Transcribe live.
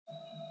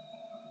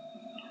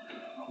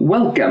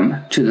Welcome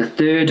to the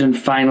third and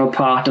final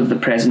part of the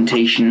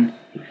presentation,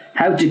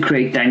 how to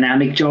create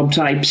dynamic job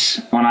types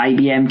on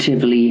IBM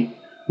Tivoli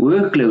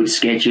Workload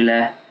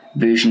Scheduler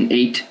version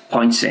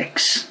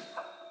 8.6.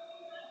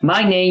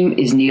 My name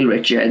is Neil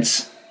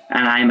Richards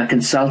and I am a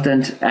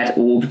consultant at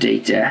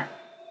Orb-data.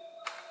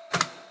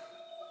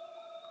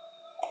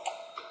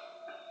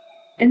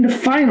 In the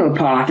final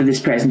part of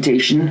this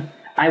presentation,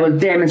 I will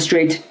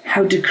demonstrate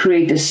how to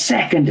create a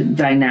second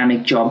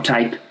dynamic job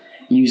type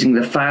using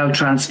the file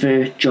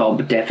transfer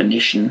job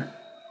definition.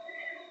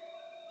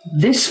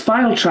 This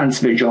file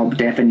transfer job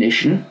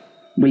definition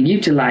will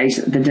utilize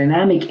the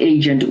dynamic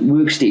agent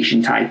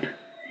workstation type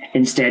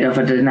instead of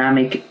a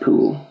dynamic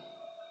pool.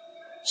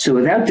 So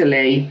without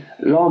delay,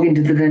 log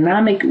into the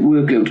dynamic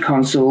workload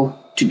console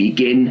to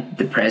begin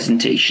the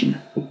presentation.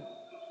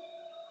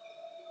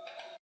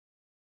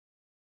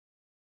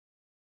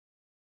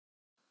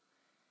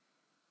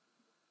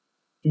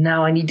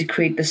 Now I need to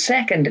create the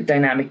second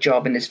dynamic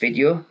job in this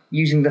video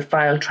using the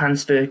file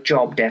transfer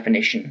job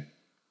definition.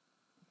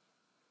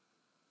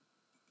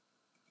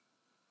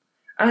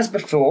 As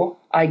before,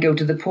 I go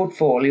to the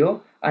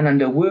portfolio and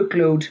under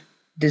Workload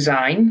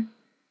Design,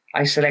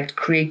 I select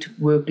Create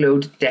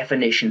Workload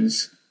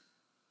Definitions.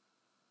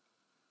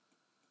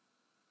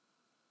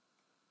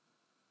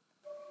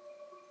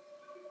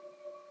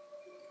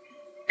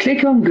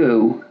 Click on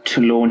Go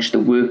to launch the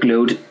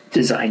Workload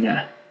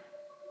Designer.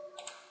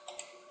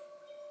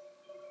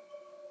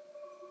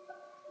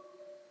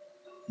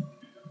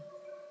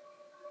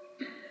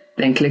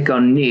 Then click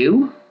on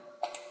New,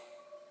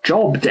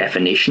 Job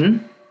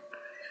Definition,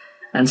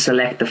 and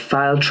select the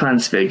File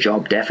Transfer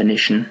Job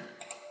Definition.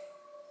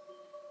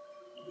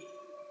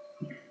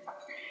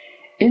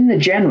 In the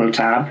General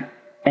tab,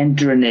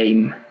 enter a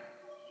name.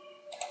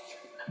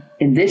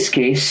 In this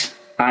case,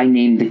 I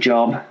named the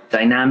job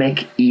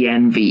Dynamic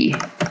ENV.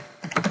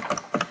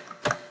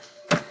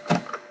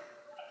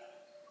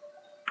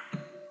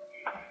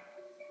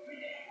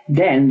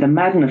 Then the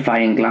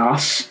magnifying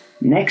glass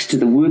next to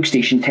the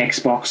workstation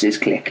text box is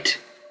clicked.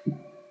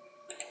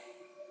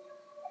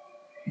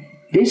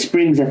 This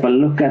brings up a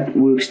Look at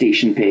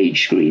Workstation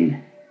page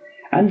screen.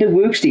 Under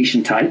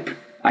Workstation type,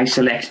 I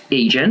select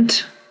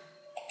Agent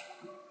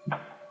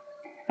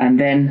and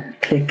then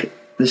click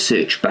the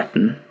Search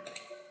button.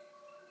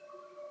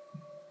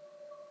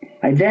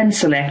 I then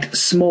select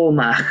Small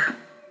Mac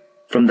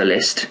from the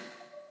list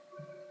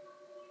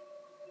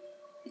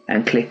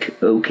and click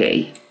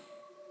OK.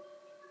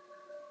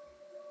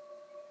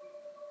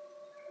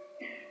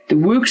 The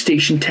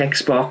workstation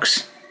text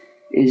box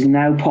is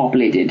now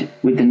populated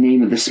with the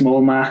name of the Small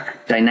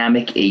Mac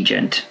dynamic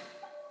agent.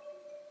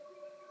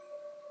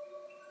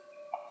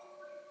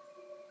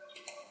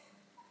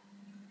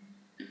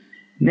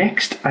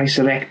 Next, I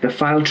select the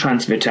File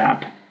Transfer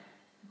tab.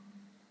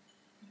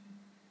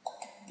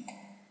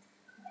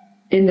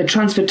 In the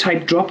Transfer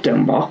Type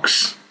drop-down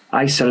box,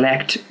 I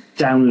select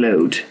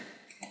Download.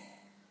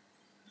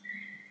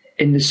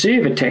 In the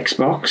Server text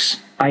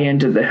box, I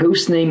enter the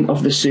hostname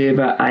of the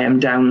server I am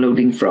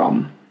downloading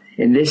from,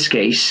 in this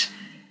case,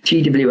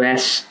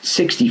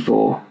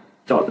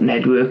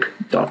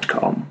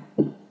 TWS64.network.com.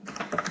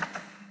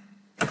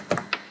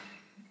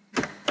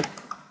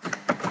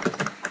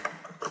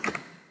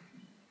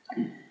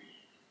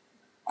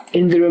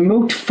 In the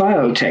Remote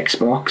File text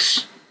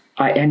box,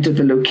 I enter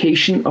the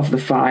location of the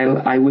file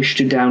I wish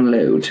to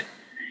download.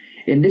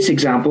 In this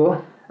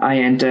example, I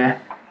enter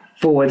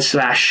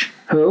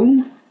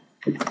 /home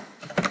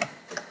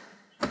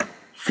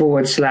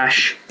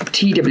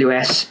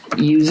 /TWS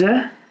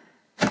user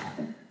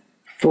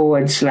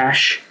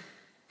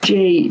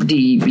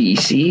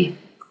 /JDBC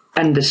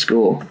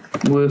underscore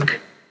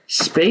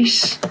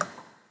workspace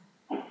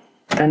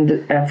and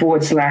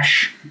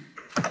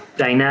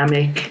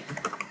 /dynamic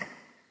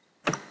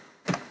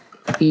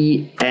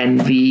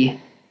env.jsdl.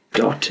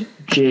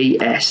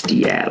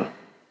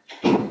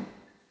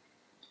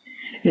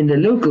 In the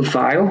local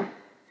file,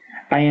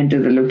 I enter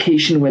the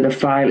location where the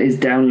file is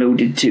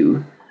downloaded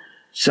to.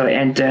 So I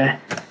enter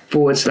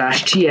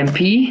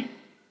 /tmp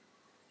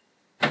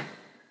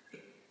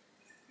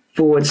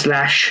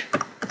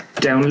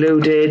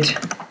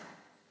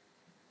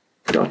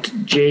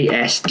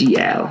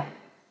 /downloaded.jsdl.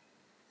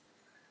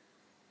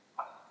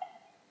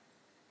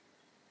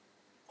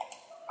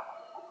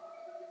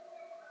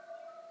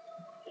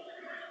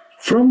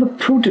 From the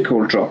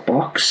protocol drop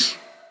box,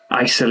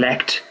 I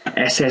select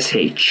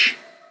SSH.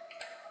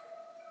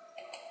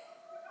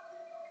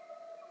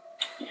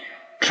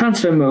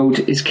 Transfer mode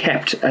is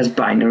kept as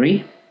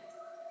binary.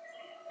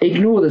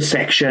 Ignore the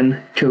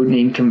section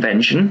codename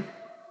convention.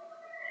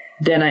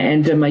 Then I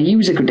enter my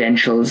user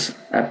credentials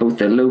at both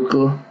the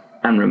local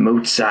and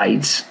remote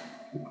sides.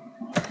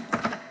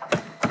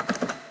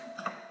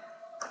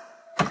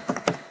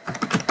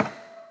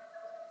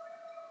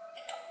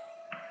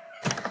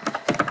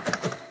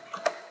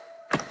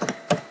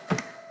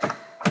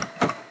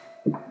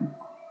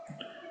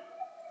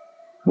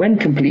 When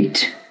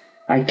complete,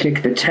 I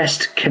click the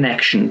Test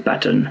Connection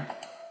button.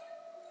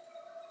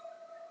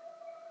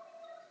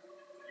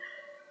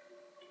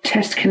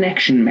 test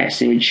connection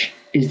message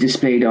is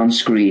displayed on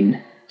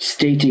screen,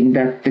 stating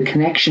that the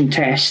connection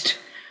test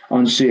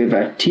on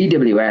server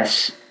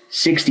TWS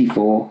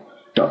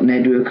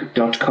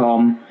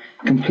 64.network.com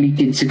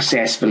completed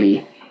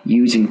successfully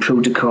using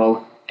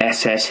protocol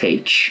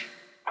SSH.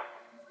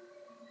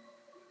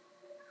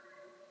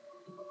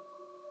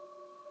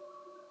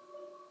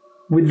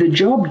 With the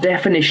job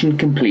definition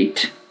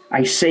complete,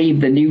 I save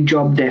the new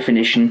job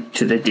definition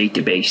to the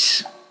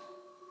database.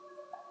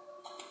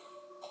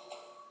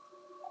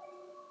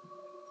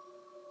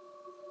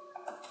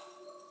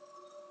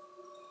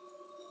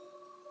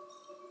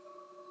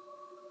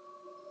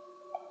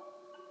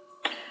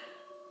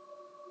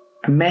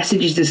 A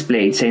message is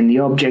displayed saying the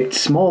object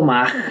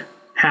smallmach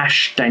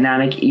hash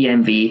dynamic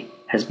env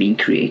has been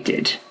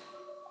created.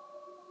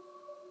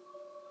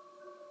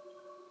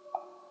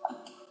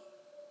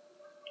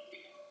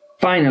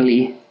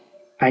 Finally,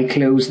 I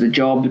close the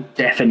job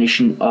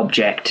definition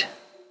object.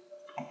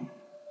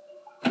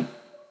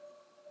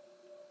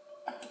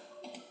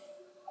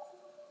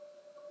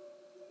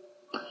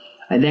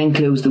 I then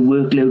close the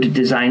workload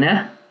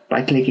designer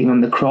by clicking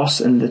on the cross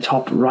in the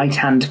top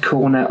right-hand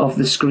corner of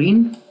the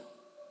screen.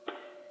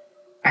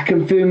 A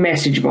confirm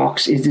message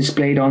box is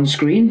displayed on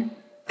screen.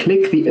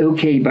 Click the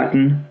OK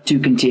button to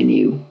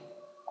continue.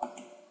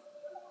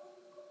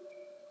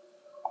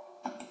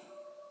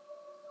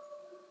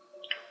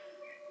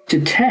 To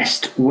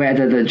test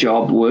whether the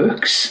job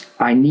works,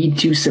 I need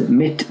to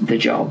submit the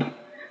job.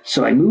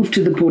 So I move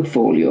to the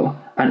portfolio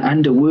and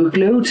under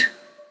Workload,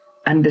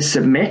 under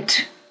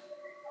Submit,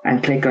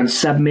 and click on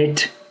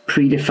Submit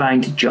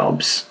Predefined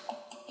Jobs.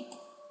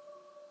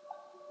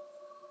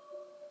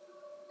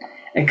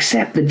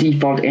 Accept the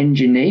default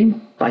engine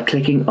name by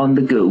clicking on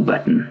the Go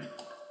button.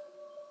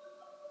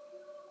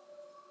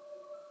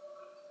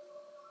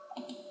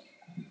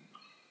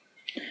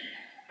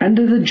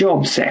 Under the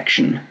Job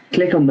section,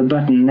 click on the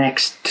button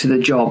next to the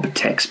Job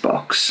text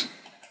box.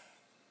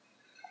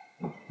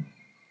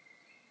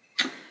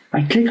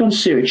 I click on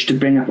Search to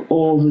bring up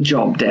all the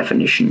job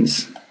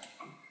definitions.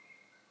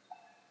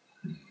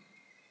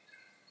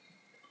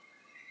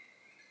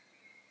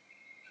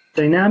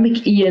 Dynamic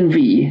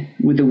env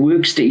with the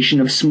workstation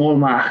of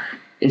smallmach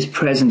is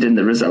present in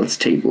the results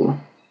table.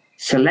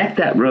 Select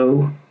that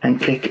row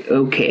and click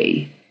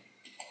OK.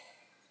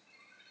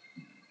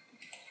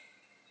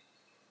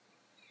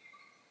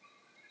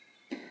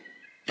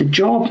 The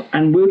job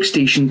and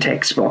workstation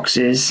text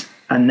boxes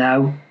are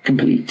now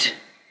complete.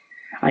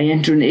 I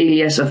enter an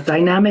alias of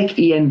dynamic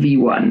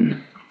env1.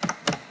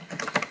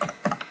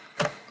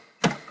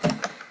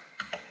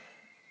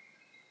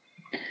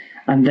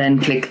 And then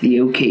click the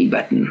OK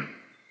button.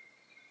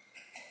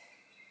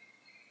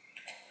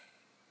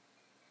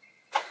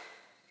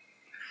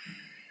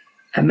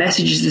 A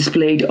message is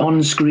displayed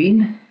on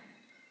screen.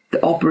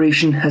 The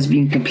operation has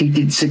been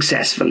completed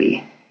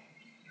successfully.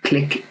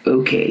 Click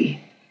OK.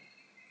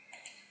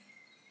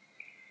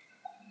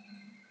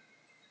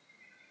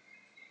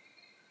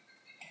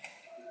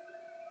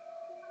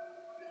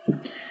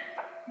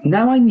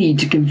 Now I need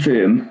to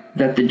confirm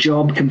that the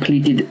job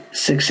completed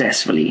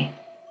successfully.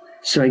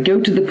 So I go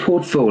to the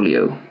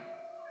portfolio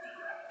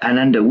and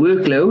under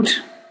Workload,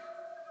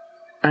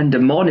 under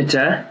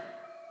Monitor,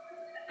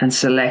 and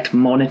select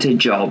Monitor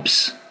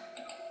Jobs.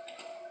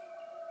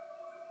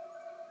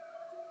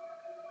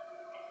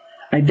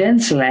 I then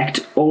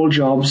select All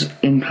Jobs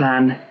in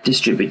Plan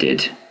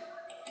Distributed.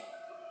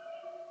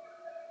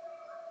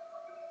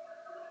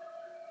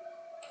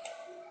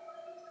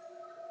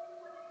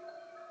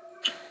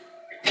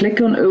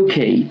 Click on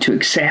OK to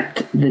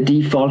accept the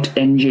default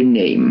engine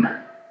name.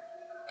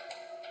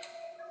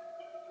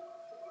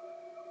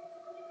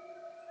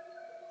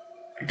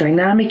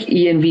 Dynamic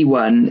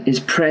env1 is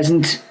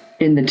present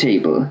in the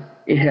table.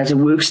 It has a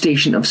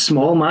workstation of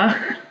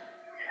smallmach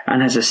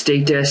and has a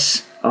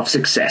status of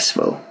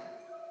successful.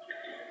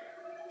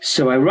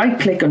 So I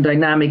right-click on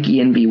Dynamic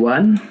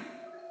env1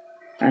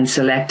 and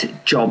select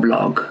Job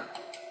Log.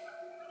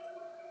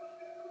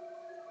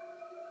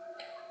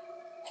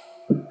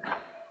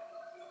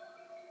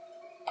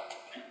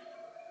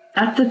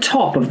 At the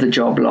top of the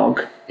job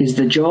log is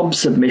the Job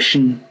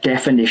Submission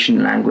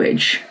Definition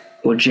Language,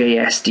 or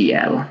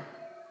JSDL.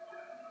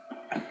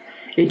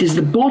 It is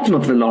the bottom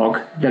of the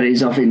log that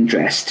is of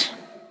interest.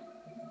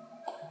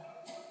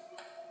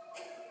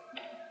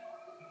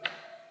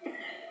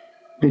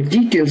 The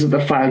details of the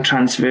file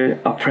transfer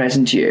are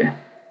present here.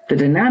 The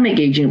dynamic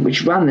agent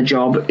which ran the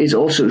job is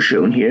also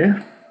shown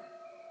here.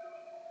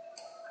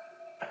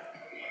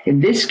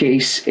 In this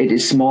case, it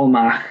is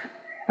smallmach,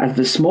 as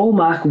the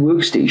smallmach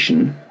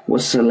workstation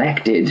was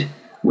selected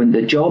when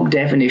the job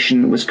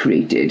definition was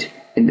created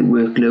in the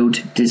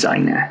Workload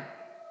designer.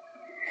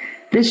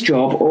 This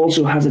job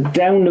also has a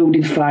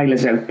downloaded file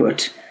as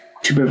output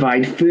to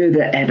provide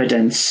further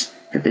evidence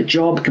that the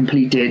job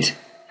completed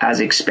as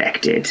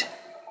expected.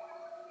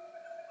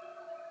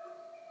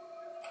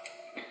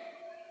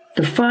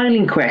 The file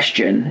in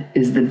question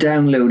is the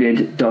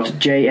downloaded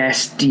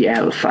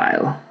 .jsdl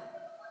file.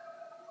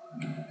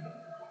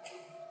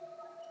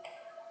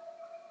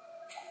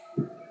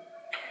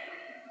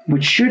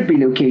 which should be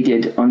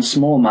located on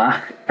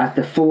smallmach at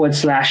the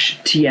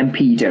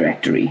 /tmp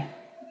directory.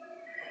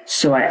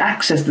 So I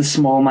access the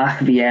smallmach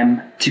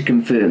VM to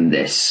confirm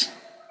this.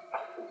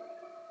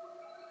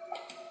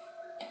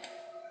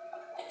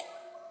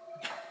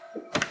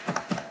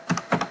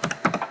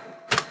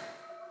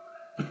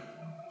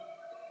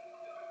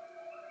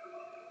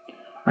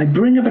 I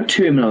bring up a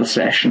terminal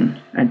session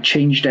and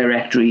change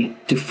directory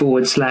to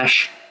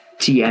 /tmp.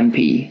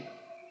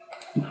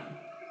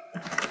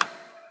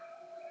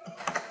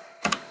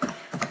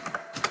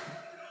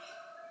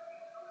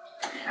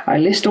 I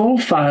list all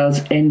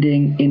files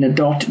ending in a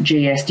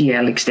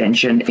 .jsdl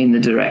extension in the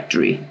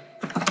directory.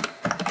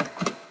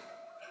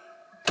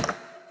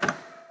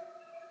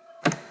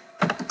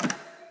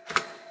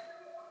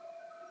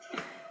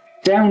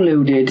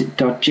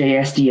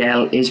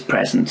 Downloaded.jsdl is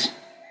present.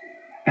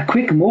 A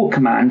quick more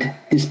command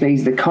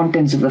displays the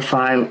contents of the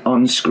file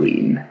on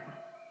screen.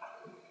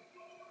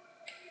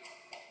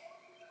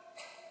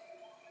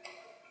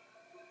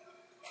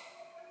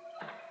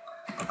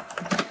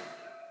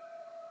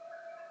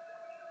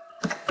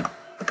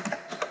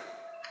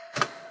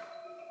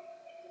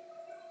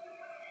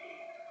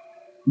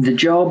 The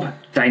job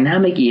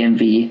dynamic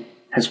env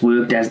has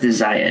worked as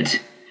desired.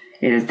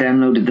 It has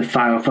downloaded the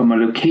file from a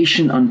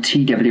location on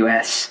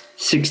TWS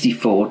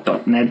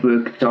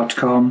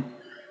 64.network.com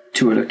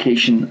to a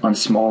location on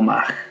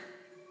smallmach.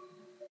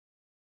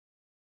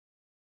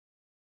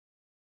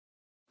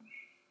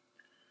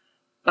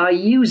 By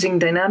using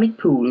dynamic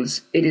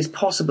pools, it is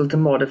possible to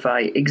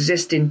modify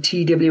existing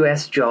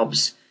TWS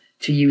jobs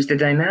to use the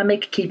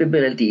dynamic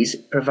capabilities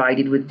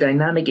provided with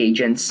dynamic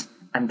agents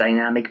and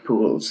dynamic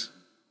pools.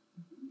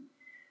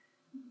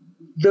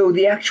 Though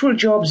the actual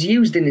jobs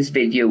used in this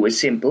video were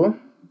simple,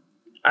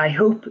 I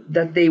hope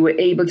that they were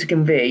able to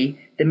convey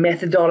the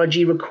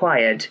methodology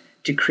required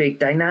to create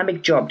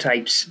dynamic job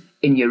types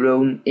in your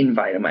own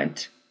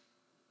environment.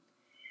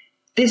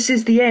 This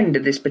is the end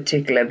of this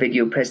particular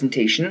video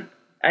presentation.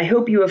 I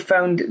hope you have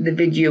found the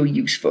video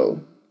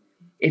useful.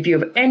 If you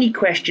have any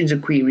questions or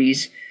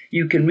queries,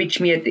 you can reach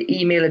me at the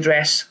email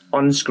address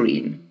on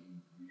screen: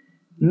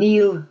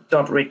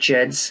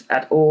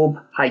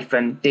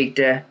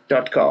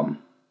 neil.richards@orb-data.com.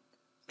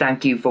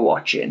 Thank you for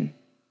watching.